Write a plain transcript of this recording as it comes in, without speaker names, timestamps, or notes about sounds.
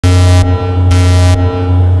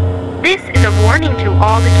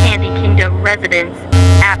all the Candy Kingdom residents,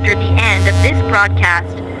 after the end of this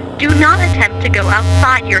broadcast, do not attempt to go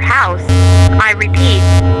outside your house. I repeat,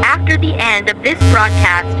 after the end of this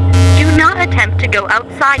broadcast, do not attempt to go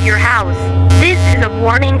outside your house. This is a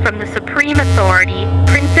warning from the Supreme Authority,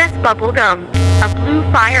 Princess Bubblegum. A blue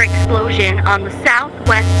fire explosion on the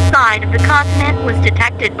southwest side of the continent was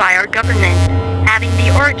detected by our government, having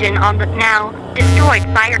the origin on the now destroyed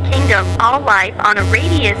Fire Kingdom. All life on a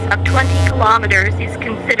radius of 20 kilometers is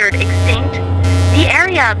considered extinct. The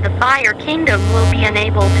area of the Fire Kingdom will be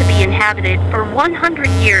unable to be inhabited for 100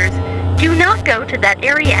 years. Do not go to that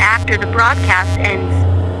area after the broadcast ends.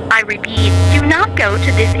 I repeat, do not go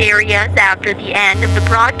to this area after the end of the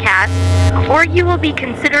broadcast, or you will be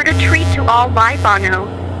considered a treat to all life on OOO,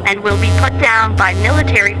 and will be put down by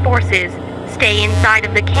military forces. Stay inside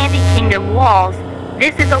of the Candy Kingdom walls.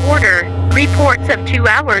 This is a order. Reports of 2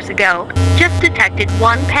 hours ago just detected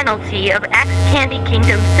one penalty of ex-Candy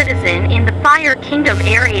Kingdom citizen in the Fire Kingdom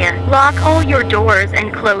area. Lock all your doors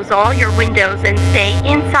and close all your windows and stay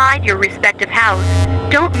inside your respective house.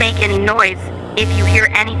 Don't make any noise. If you hear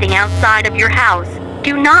anything outside of your house,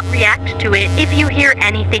 do not react to it. If you hear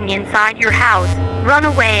anything inside your house, run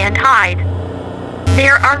away and hide.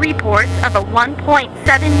 There are reports of a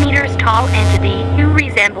 1.7 meters tall entity who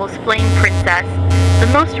resembles Flame Princess, the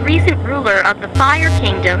most recent ruler of the Fire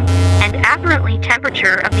Kingdom, and apparently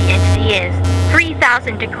temperature of the entity is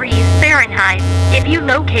 3,000 degrees Fahrenheit. If you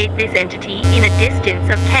locate this entity in a distance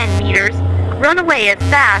of 10 meters, run away as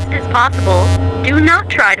fast as possible. Do not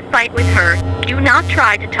try to fight with her. Do not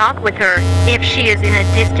try to talk with her. If she is in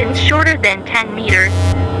a distance shorter than 10 meters,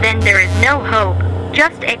 then there is no hope.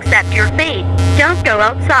 Just accept your fate. Don't go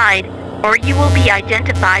outside, or you will be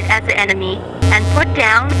identified as an enemy, and put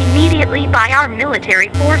down immediately by our military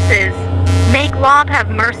forces. Make law have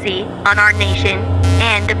mercy on our nation.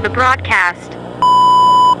 End of the broadcast.